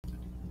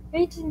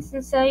Greetings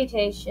and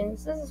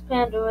salutations, this is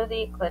Pandora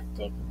the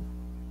Eclectic,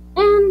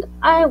 and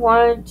I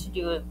wanted to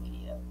do a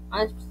video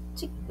on a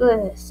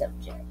particular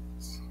subject.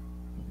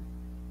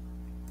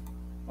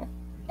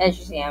 As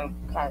you see, I'm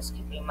kind of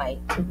skipping my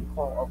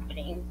typical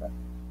opening,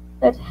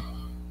 but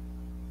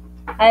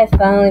I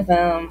finally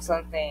found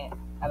something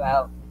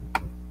about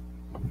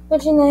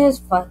which has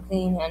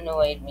fucking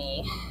annoyed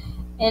me.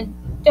 And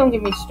don't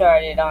get me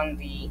started on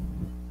the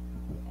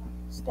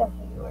stuff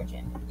of your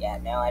agenda. Yeah,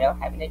 no, I don't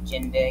have an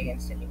agenda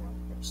against any one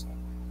person.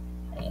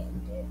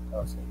 And it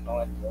also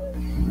ignored the...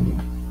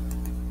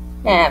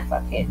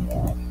 fuck it,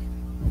 yeah.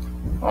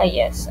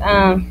 Yes,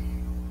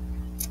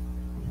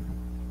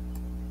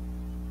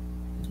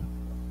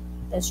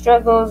 the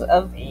struggles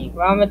of a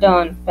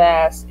Ramadan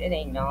fast in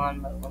a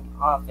non-Muslim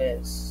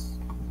office.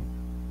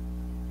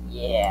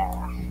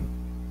 Yeah.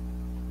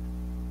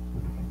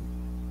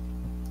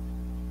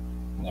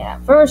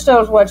 First I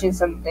was watching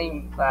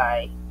something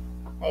by,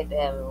 it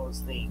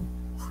was the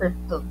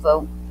crypto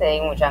vote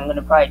thing, which I'm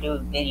gonna probably do a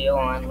video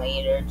on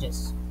later,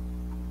 just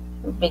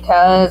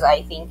because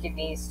I think it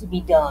needs to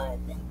be done.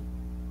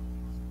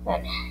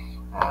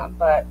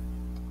 But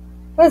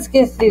let's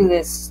get through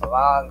this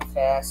slog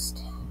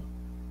fest.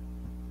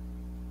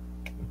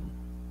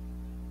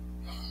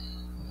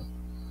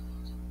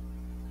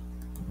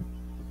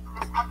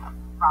 This month of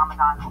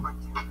Ramadan, over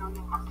 2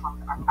 million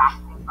Muslims are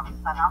fasting from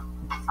sunup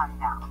to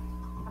sundown.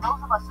 For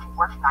those of us who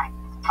work 9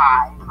 to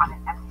 5 on an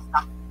empty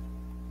stomach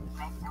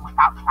and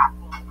without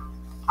caffeine,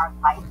 our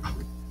life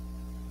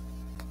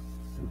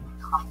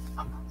becomes a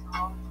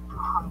literal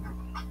hunger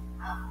game.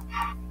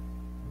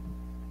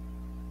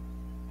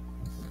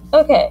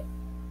 Okay,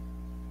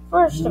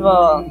 first of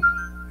all,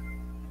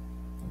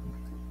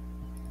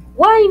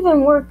 why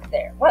even work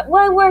there?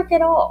 Why work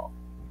at all?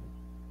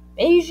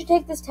 Maybe you should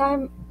take this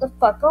time the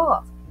fuck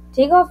off.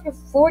 Take off your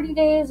 40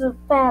 days of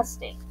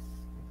fasting,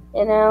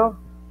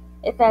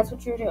 if that's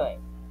what you're doing.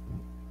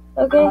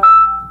 Okay?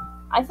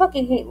 I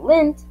fucking hate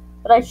Lent,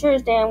 but I sure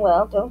as damn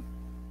well don't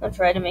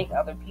try to make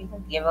other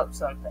people give up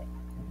something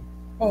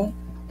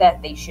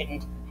that they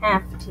shouldn't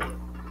have to.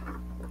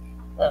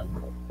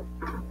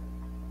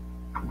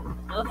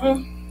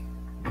 Okay?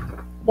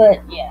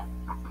 But, yeah.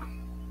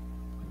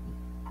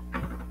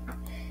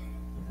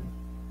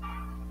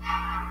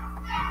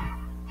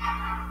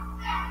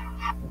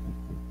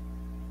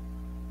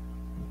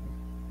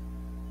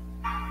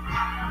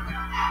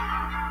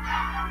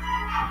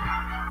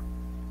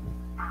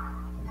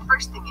 The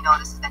first thing you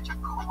notice is that your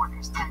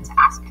coworkers tend to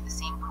ask you the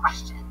same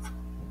questions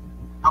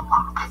a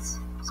lot.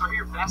 So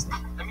you're fasting?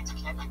 That means you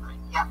can't eat, right?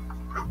 Yep.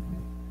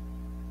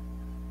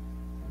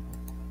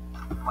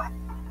 What?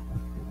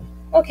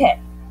 Okay.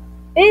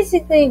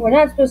 Basically, we're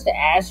not supposed to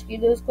ask you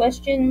those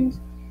questions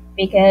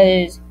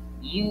because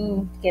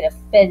you get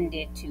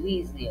offended too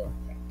easily over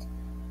it.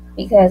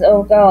 Because,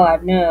 oh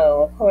god,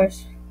 no, of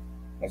course,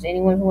 there's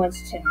anyone who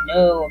wants to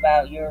know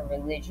about your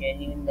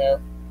religion, even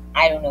though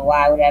I don't know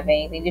why I would have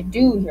anything to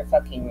do with your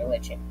fucking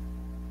religion.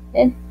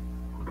 And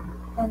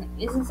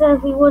is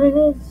exactly what it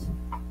is.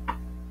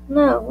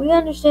 No, we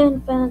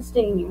understand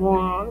fasting you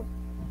want.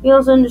 We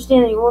also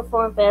understand that your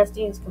form of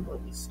fasting is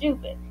completely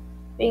stupid.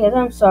 Because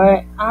I'm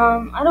sorry,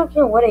 I don't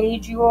care what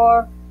age you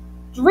are,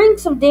 drink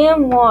some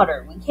damn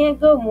water. We can't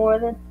go more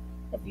than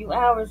a few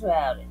hours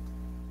without it.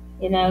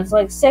 It's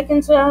like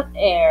seconds without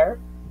air,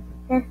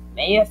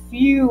 maybe a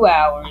few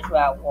hours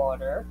without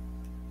water,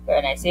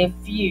 and I say a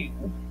few.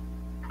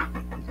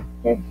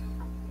 And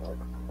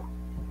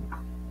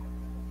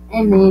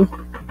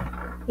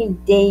then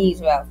days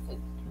without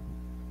food.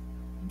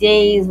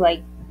 Days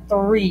like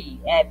 3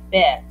 at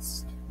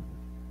best.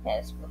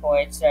 That's before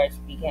it starts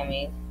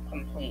becoming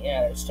complete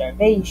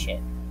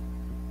starvation.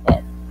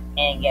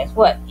 And guess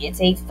what? It's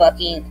a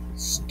fucking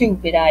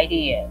stupid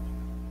idea.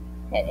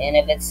 At the end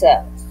of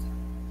itself.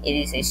 It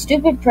is a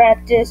stupid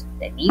practice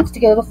that needs to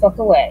go the fuck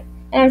away.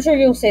 And I'm sure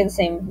you'll say the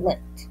same with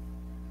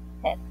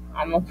Lent.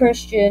 I'm a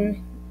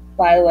Christian,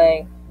 by the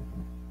way.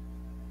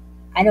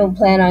 I don't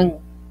plan on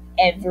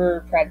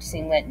ever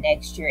practicing Lent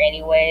next year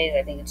anyways.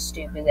 I think it's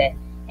stupid that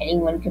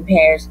anyone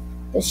compares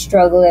the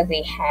struggle that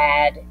they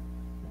had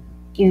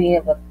giving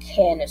up a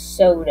can of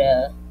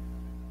soda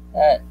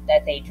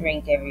that they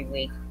drink every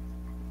week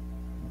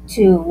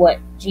to what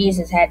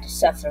Jesus had to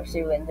suffer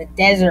through in the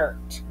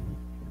desert.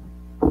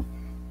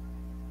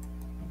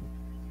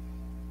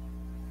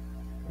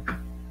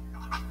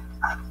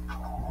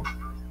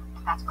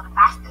 That's what a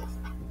fast is.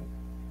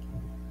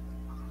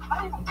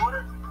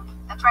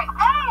 That's right.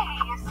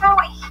 Hey, so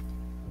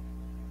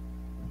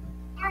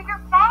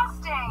you're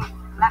fasting.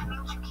 That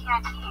means you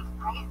can't eat,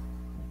 right?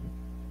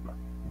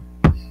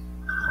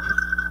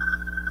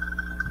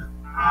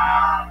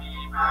 Happy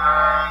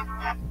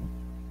birthday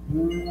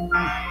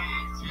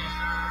to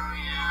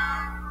you.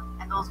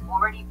 And those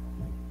already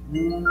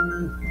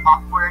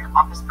awkward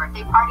office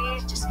birthday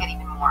parties just get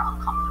even more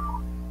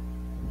uncomfortable.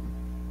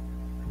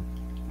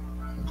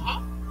 Okay,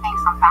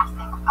 thanks, I'm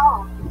fasting.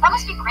 Oh, that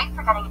must be great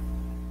for getting in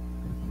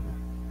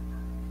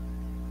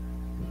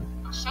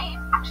shape.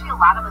 Actually, a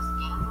lot of us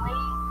gain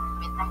weight,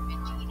 midnight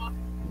binge eating.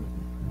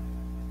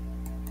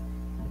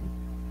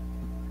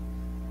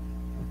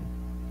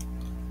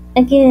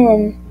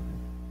 again,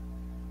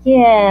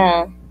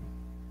 yeah.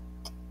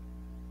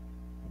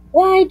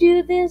 Why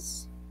do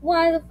this?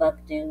 Why the fuck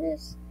do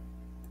this?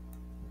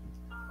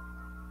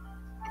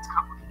 It's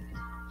complicated.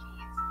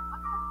 Jeez.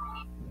 What's the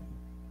name?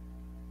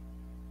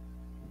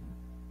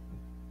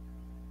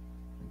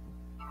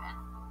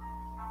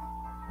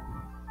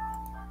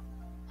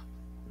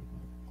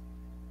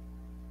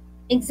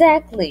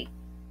 Exactly.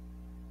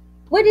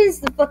 What is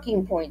the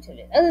fucking point of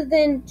it? Other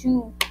than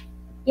to,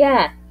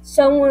 yeah,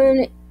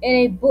 someone in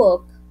a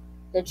book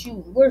that you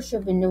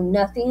worship and know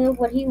nothing of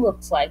what he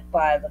looks like,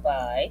 by the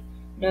by,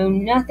 know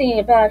nothing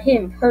about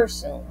him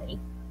personally,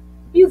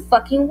 you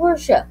fucking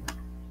worship.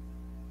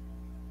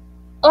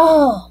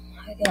 Oh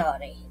my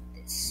god, I hate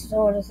this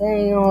sort of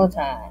thing all the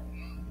time.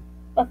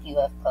 Fuck you,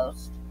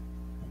 HuffPost.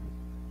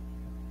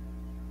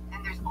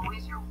 And there's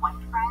always your one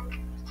friend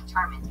who's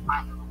determined to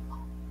find a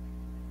loophole.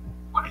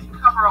 What if you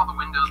cover all the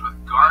windows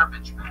with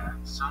garbage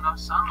bags so no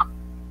sunlight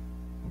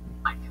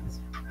gets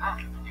through?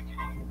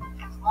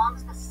 As long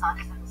as the sun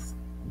is in the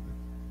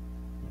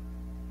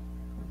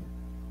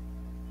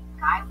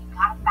sky, we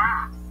gotta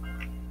fast.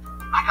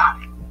 I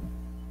got it.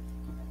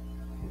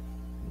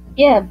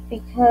 Yeah,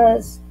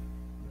 because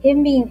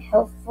him being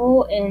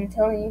helpful and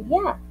telling you,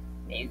 yeah,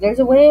 maybe there's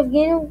a way of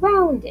getting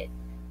around it.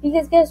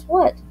 Because guess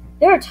what?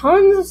 There are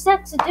tons of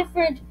sects of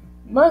different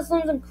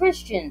Muslims and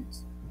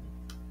Christians.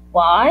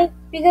 Why?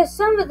 Because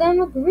some of them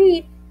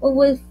agreed what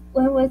was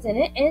in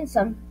it and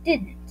some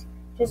didn't.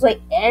 Just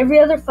like every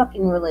other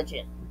fucking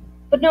religion.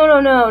 But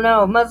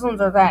no.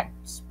 Muslims are that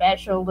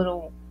special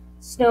little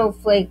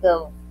snowflake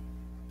of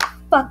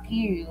fuck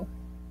you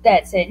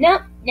that said, no,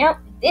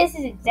 this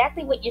is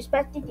exactly what you're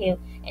supposed to do.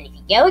 And if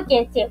you go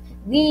against it,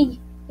 he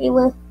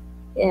will,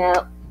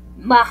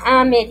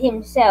 Muhammad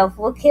himself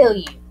will kill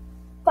you.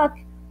 Fuck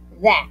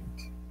that.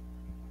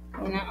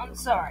 I'm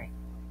sorry.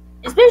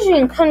 Especially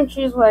in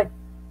countries like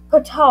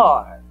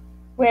Qatar,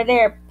 where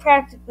they're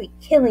practically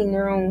killing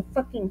their own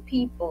fucking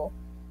people.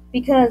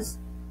 Because,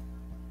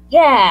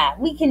 yeah,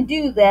 we can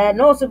do that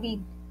and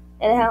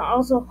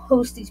also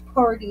host these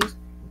parties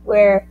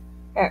where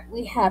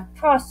we have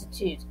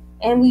prostitutes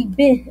and we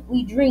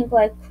drink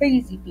like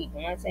crazy people.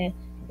 I'm not saying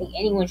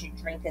anyone should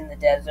drink in the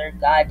desert.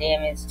 God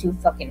damn, it's too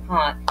fucking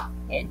hot.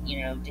 And,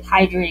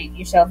 dehydrate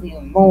yourself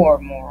even more,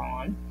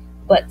 moron.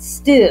 But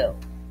still.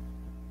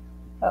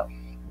 Oh.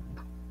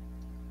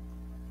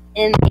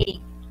 In a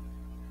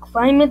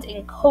climate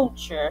and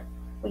culture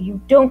where you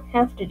don't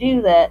have to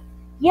do that,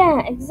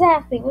 yeah,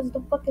 exactly. What's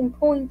the fucking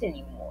point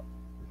anymore?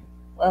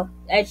 Well,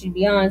 actually, to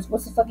be honest,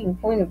 what's the fucking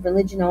point of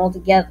religion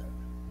altogether?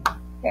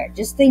 Here,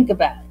 just think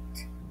about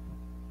it.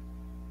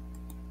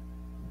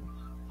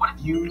 What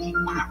if you eat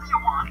whatever you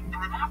want, and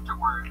then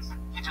afterwards,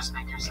 you just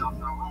make yourself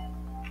feel well?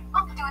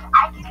 Look, dude,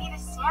 I could eat a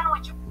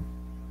sandwich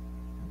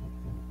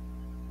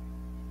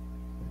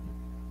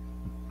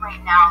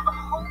right now. The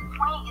whole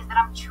point is that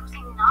I'm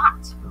choosing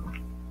not to.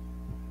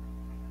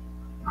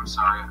 I'm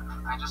sorry,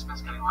 I just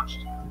missed getting lunch.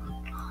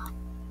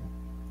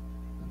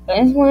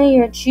 That's why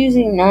you're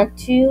choosing not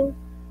to.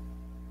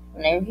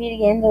 And I repeat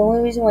again, the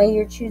only reason why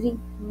you're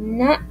choosing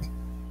not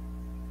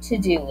to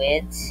do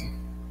it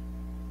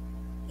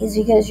is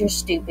because your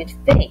stupid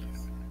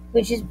faith,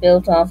 which is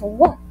built off of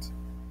what?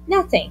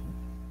 Nothing.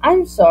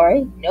 I'm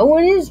sorry, no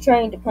one is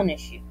trying to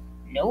punish you.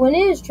 No one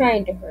is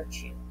trying to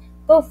hurt you.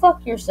 Go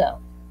fuck yourself.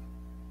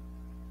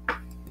 In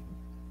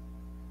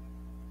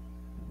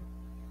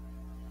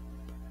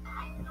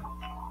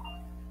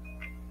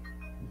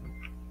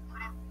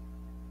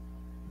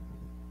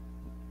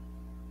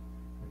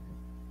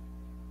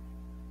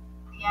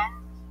the end,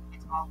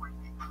 it's all worth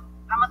it.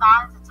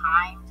 Ramadan is a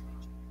time to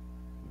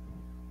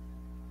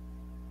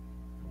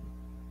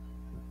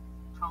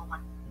control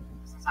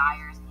one's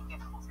desires and get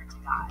closer to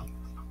God.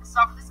 The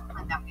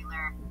self-discipline that we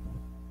learn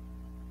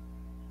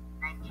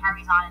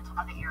carries on into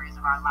other areas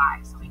of our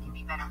lives, so we can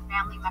be better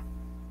family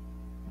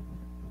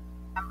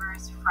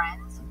members,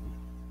 friends,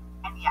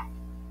 and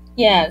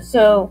yeah.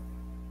 So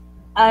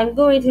I'm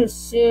going to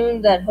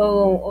assume that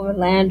whole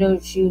Orlando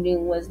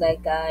shooting was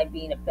that guy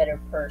being a better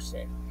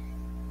person.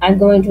 I'm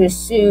going to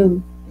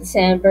assume the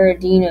San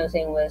Bernardino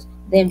thing was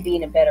them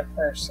being a better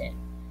person.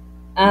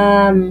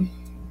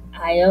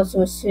 I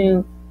also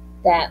assume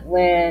that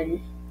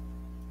when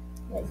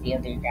what's the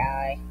other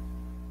guy?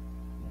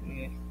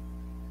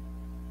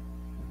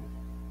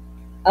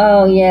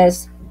 Oh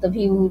yes, the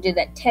people who did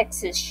that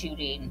Texas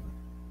shooting.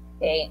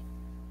 Okay,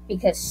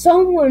 because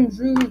someone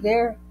drew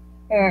their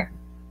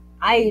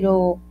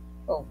idol,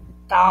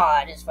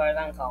 God, as far as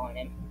I'm calling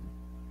him.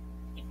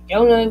 If you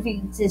don't know if he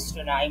exists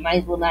or not, he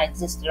might as well not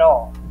exist at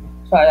all,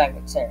 as far as I'm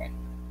concerned.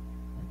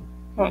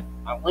 Or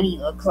what he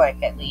looks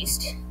like, at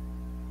least.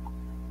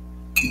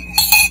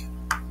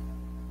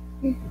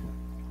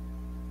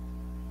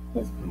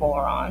 This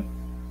moron.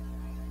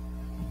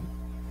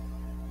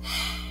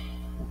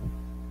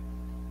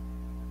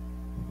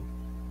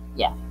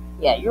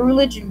 Yeah, your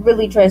religion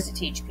really tries to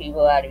teach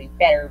people how to be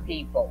better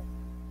people.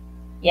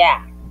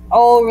 Yeah,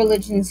 all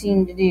religions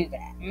seem to do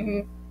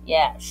that.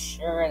 Yeah,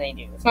 sure they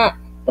do. It's not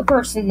the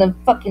person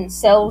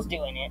themselves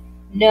doing it.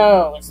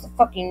 No, it's the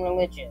fucking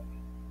religion.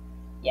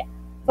 Yeah,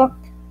 fuck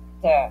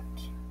that.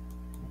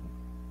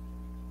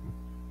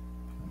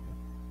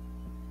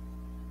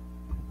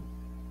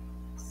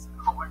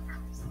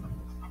 Coworkers,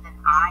 and then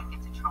I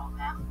get to troll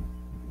them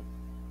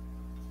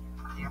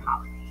on their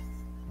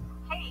holidays.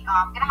 Hey,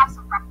 gonna have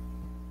some breakfast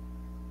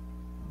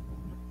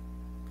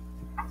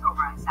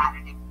over on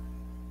Saturday.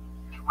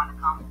 You want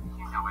to come?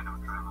 You know I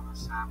don't drive on the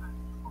Sabbath.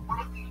 But what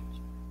if you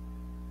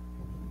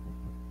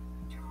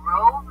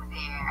drove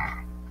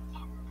there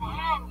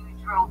and then you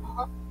drove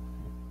home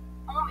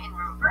in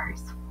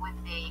reverse? Would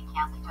they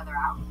cancel each other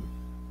out?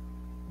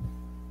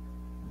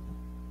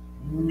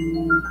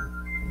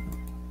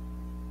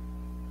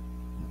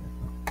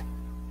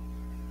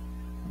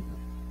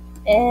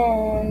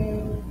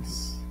 And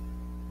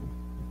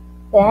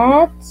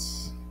that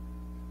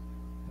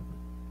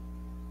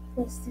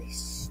was the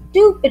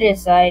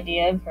stupidest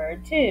idea I've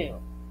heard, too.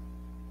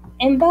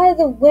 And by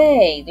the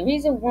way, the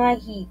reason why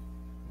he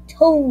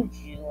told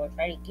you or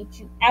tried to get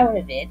you out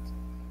of it,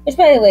 which,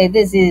 by the way,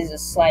 this is a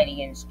slight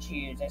against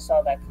Jews. I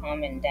saw that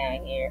comment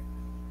down here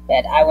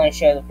that I want to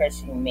show the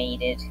person who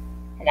made it,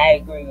 and I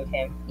agree with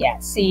him. Yeah,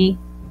 see,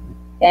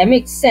 that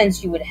makes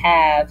sense. You would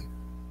have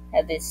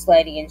this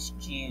slight against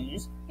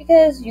Jews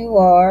because you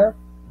are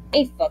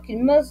a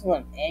fucking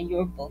Muslim, and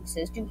your book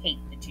says to hate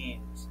the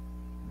Jews.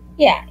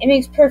 Yeah, it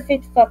makes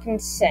perfect fucking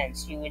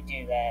sense you would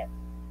do that.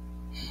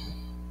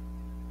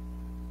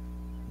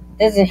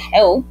 Doesn't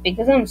help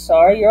because I'm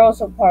sorry, you're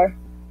also part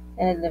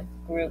of the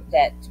group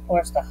that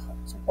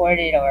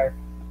supported or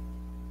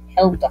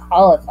helped the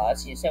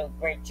Holocaust. You did a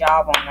great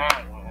job on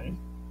that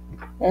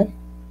one.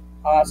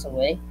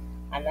 Possibly.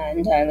 I'm not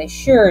entirely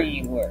sure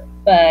you were,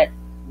 but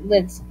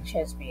let's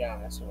just be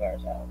honest with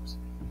ourselves.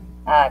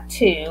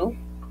 Two.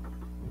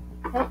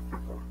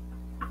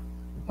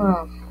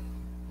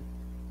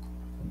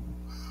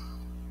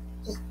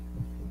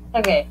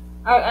 Okay,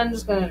 I'm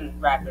just gonna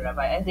wrap it up.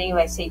 I think if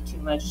I say too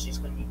much, it's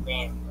just gonna be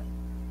rambling.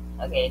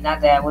 Okay,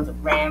 not that I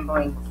wasn't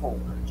rambling before.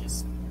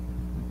 Just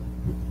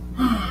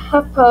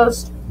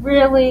HuffPost,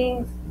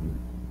 really?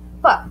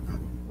 Fuck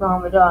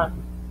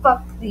Ramadan.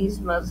 Fuck these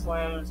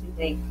Muslims who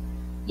think,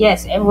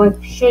 yes,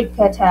 everyone should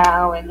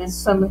kowtow, and there's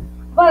some.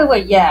 By the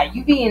way, yeah,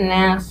 you being an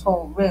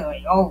asshole,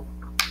 really. Oh,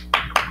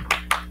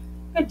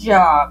 good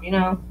job, you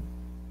know.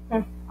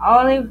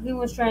 All he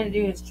was trying to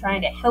do is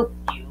trying to help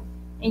you,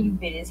 and you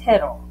bit his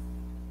head off.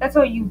 That's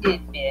all you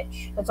did,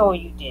 bitch. That's all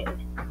you did.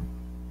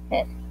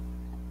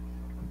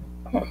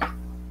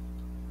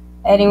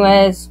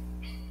 Anyways,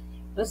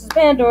 this is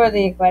Pandora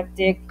the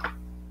Eclectic.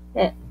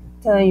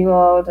 Telling you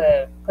all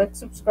to click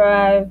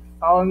subscribe,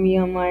 follow me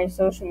on my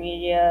social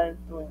media.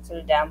 The links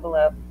are down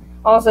below.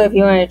 Also, if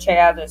you want to check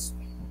out this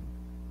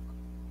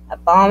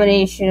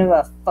abomination of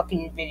a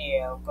fucking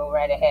video, go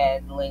right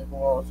ahead. The link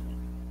will also be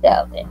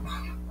down there.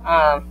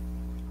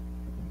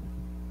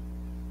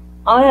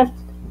 All I have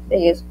to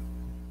say is,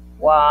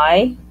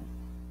 why?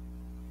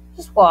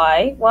 Just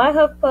why? Why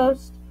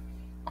HuffPost?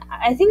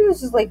 I think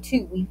this was like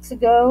 2 weeks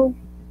ago.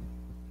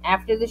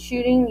 After the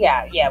shooting,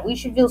 yeah, we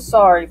should feel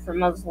sorry for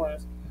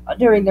Muslims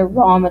during the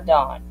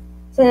Ramadan,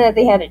 something that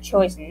they had a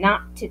choice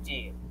not to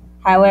do.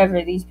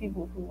 However, these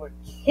people who were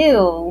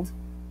killed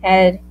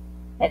had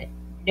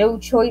no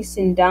choice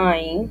in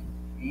dying,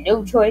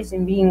 no choice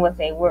in being what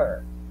they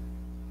were.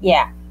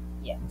 Yeah,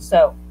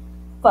 so,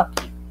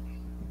 fuck you.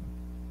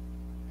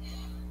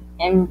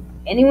 And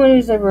anyone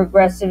who's a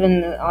regressive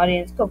in the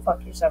audience, go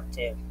fuck yourself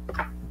too.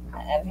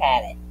 I've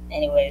had it.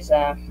 Anyways,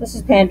 this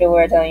is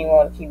Pandora telling you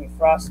all to keep it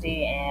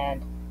frosty,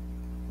 and,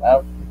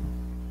 well,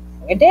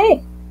 have a good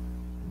day.